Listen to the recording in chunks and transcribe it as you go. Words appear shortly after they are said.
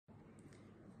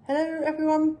Hello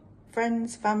everyone,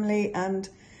 friends, family and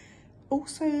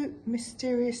also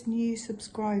mysterious new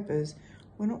subscribers.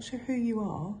 We're not sure who you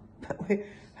are, but we're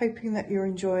hoping that you're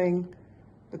enjoying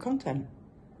the content.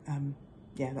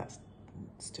 Yeah, that's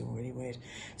still really weird.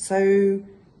 So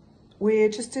we're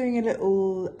just doing a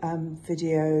little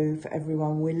video for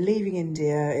everyone. We're leaving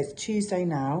India. It's Tuesday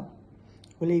now.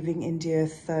 We're leaving India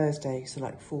Thursday, so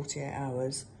like 48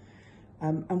 hours.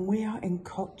 And we are in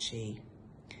Kochi.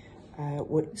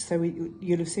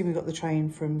 You'll have seen we've got the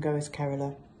train from Goa to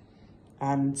Kerala,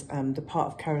 and the part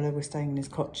of Kerala we're staying in is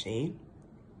Kochi.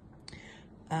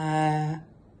 And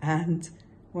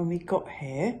when we got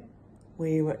here,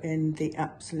 we were in the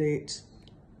absolute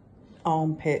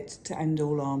armpit to end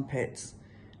all armpits.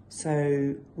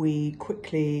 So we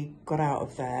quickly got out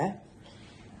of there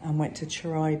and went to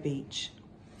Chirai Beach,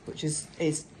 which is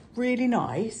really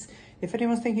nice. If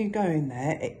anyone's thinking of going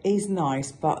there, it is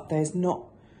nice, but there's not,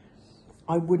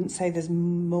 I wouldn't say there's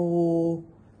more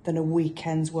than a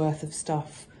weekend's worth of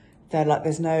stuff there. Like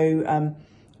there's no,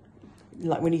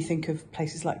 like when you think of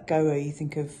places like Goa, you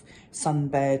think of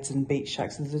sunbeds and beach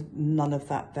shacks, and there's none of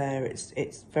that there.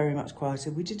 It's very much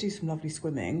quieter. We did do some lovely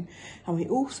swimming, and we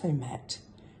also met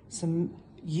some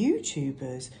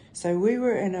YouTubers. So we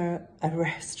were in a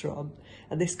restaurant,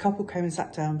 and this couple came and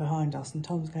sat down behind us, and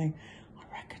Tom's going, I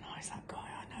recognise that guy,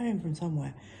 I know him from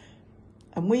somewhere.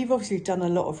 And we've obviously done a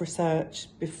lot of research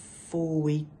before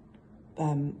we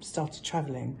started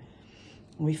travelling.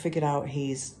 And we figured out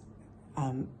he's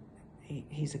a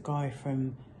guy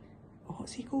from,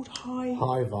 what's he called? High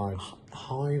Vibes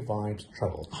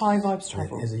Travel. High Vibes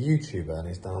Travel. He's a YouTuber and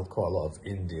he's done quite a lot of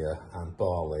India and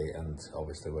Bali, and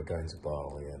obviously we're going to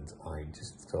Bali, and I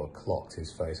just sort of clocked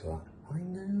his face like, I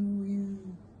know you.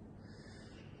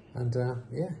 And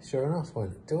yeah, sure enough,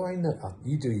 went, do I know,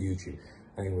 you do YouTube?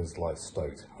 And he was like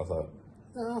stoked. I thought,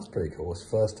 oh, that's pretty cool. It's the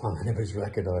first time anybody's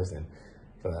recognised him.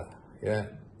 But yeah,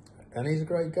 and he's a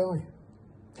great guy.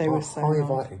 They were so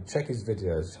nice. Check his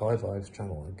videos, High Vibes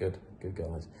Channel, good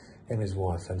guys. Him and his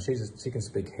wife, and she can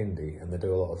speak Hindi, and they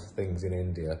do a lot of things in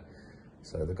India.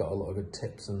 So they've got a lot of good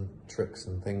tips and tricks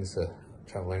and things for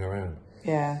travelling around.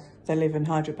 Yeah, they live in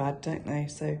Hyderabad, don't they?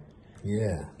 So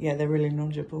yeah, they're really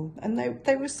knowledgeable, and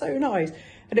they were so nice,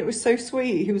 and it was so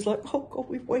sweet. He was like, oh God,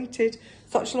 we've waited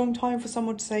such a long time for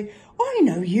someone to say, I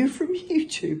know you from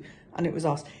YouTube. And it was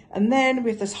us. And then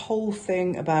with this whole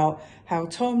thing about how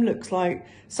Tom looks like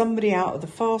somebody out of the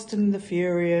Fast and the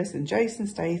Furious and Jason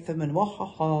Statham and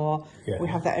wahaha. Yeah. We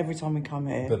have that every time we come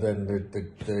here. But then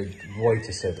the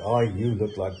waiter said, you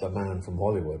look like the man from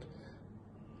Hollywood.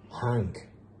 Hank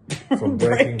from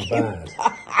Breaking Bad.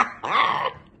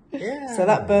 Yeah. So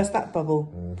that burst that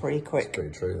bubble pretty quick. It's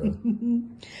pretty true though.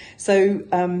 So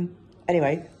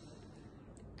anyway,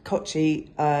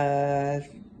 Kochi,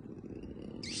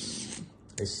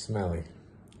 it's smelly.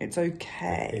 It's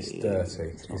okay. It's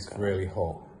dirty. It's really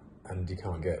hot, and you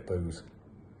can't get booze.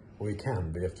 Well, you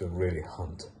can, but you have to really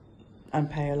hunt and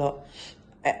pay a lot.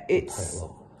 I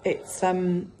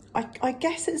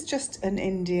guess it's just an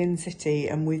Indian city,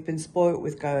 and we've been spoilt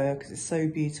with Goa because it's so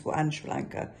beautiful, and Sri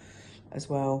Lanka as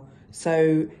well.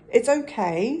 So it's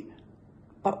okay,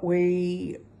 but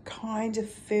we kind of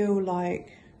feel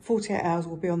like 48 hours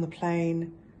we'll be on the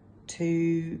plane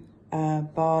to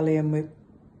Bali, and we're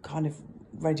kind of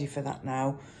ready for that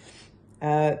now.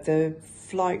 The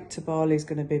flight to Bali is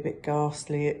going to be a bit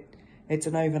ghastly. It's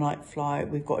an overnight flight.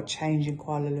 We've got a change in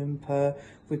Kuala Lumpur.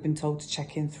 We've been told to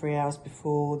check in 3 hours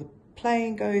before the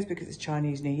plane goes because it's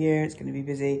Chinese New Year. It's going to be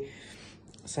busy.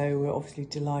 So we're obviously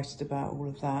delighted about all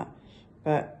of that.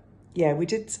 But yeah, we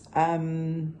did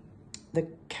the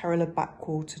Kerala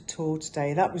backwater tour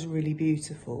today. That was really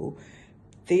beautiful.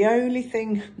 The only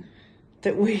thing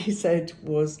that we said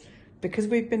was, because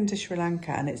we've been to Sri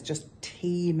Lanka and it's just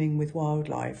teeming with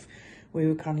wildlife, we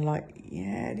were kind of like,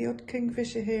 yeah, the odd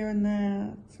kingfisher here and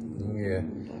there. Yeah,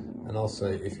 and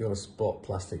also if you want to spot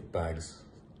plastic bags,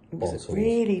 bottles,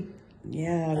 really,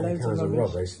 yeah, loads of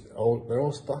rubbish. They're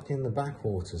all stuck in the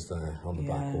backwaters there on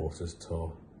the backwaters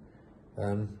tour.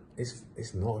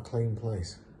 It's not a clean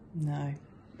place. No,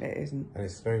 it isn't. And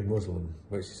it's very Muslim,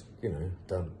 which, you know,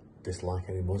 don't dislike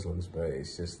any Muslims, but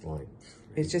it's just like,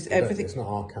 it's just everything. It's not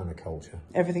our kind of culture.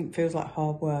 Everything feels like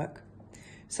hard work.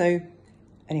 So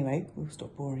anyway, we'll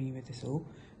stop boring you with this all.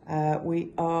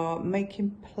 We are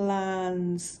making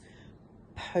plans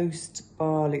post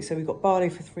Bali. So we've got Bali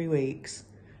for 3 weeks,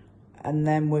 and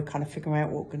then we're kind of figuring out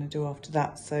what we're going to do after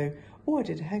that. So, I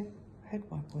did a head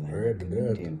wipe on there.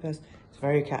 Indian person. It's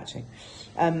very catchy.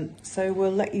 So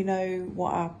we'll let you know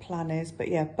what our plan is. But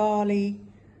yeah, Bali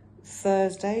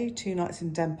Thursday, 2 nights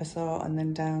in Denpasar, and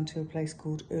then down to a place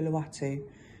called Uluwatu,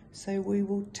 So we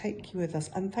will take you with us.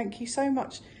 And thank you so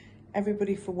much,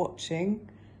 everybody, for watching.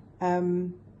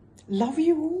 Love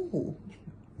you all.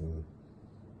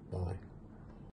 Bye.